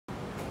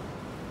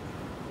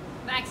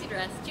maxi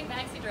dress, cute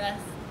maxi dress.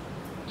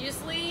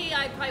 Usually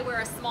I'd probably wear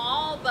a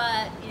small,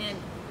 but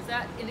is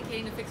that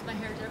indicating to fix my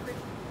hair, Jeffrey?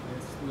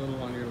 It's a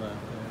little on your left.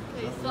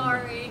 Okay,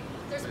 sorry.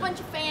 There's a bunch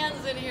of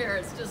fans in here.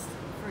 It's just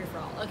free for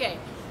all. Okay,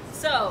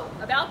 so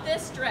about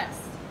this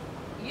dress.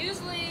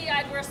 Usually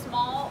I'd wear a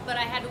small, but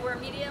I had to wear a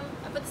medium.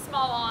 I put the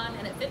small on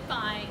and it fit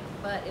fine,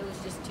 but it was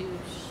just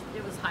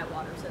it was high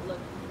water, so it looked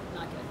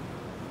not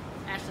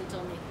good. Ashley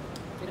told me,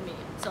 get a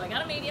medium. So I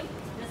got a medium.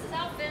 This is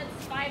how it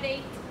fits,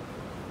 5'8".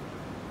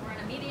 We're in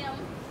a medium.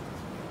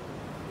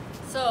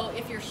 So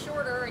if you're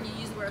shorter and you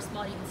usually wear a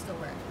small, you can still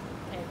wear it.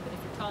 Okay, but if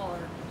you're taller,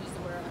 you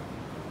usually wear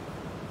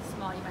a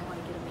small, you might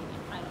want to get a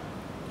medium. I don't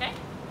know. Okay?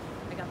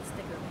 I got the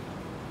sticker.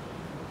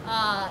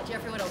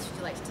 Jeffrey, what else would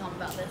you like to tell them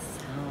about this?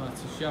 Oh,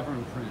 it's a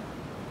chevron print.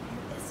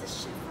 It's a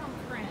chiffon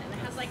print. It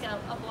has like a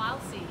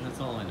blousey. That's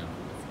all I know.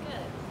 It's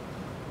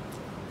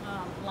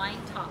good.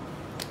 Line top.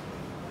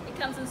 It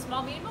comes in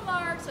small, medium, or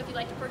large, so if you'd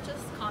like to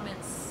purchase,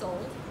 comments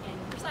sold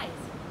and your size.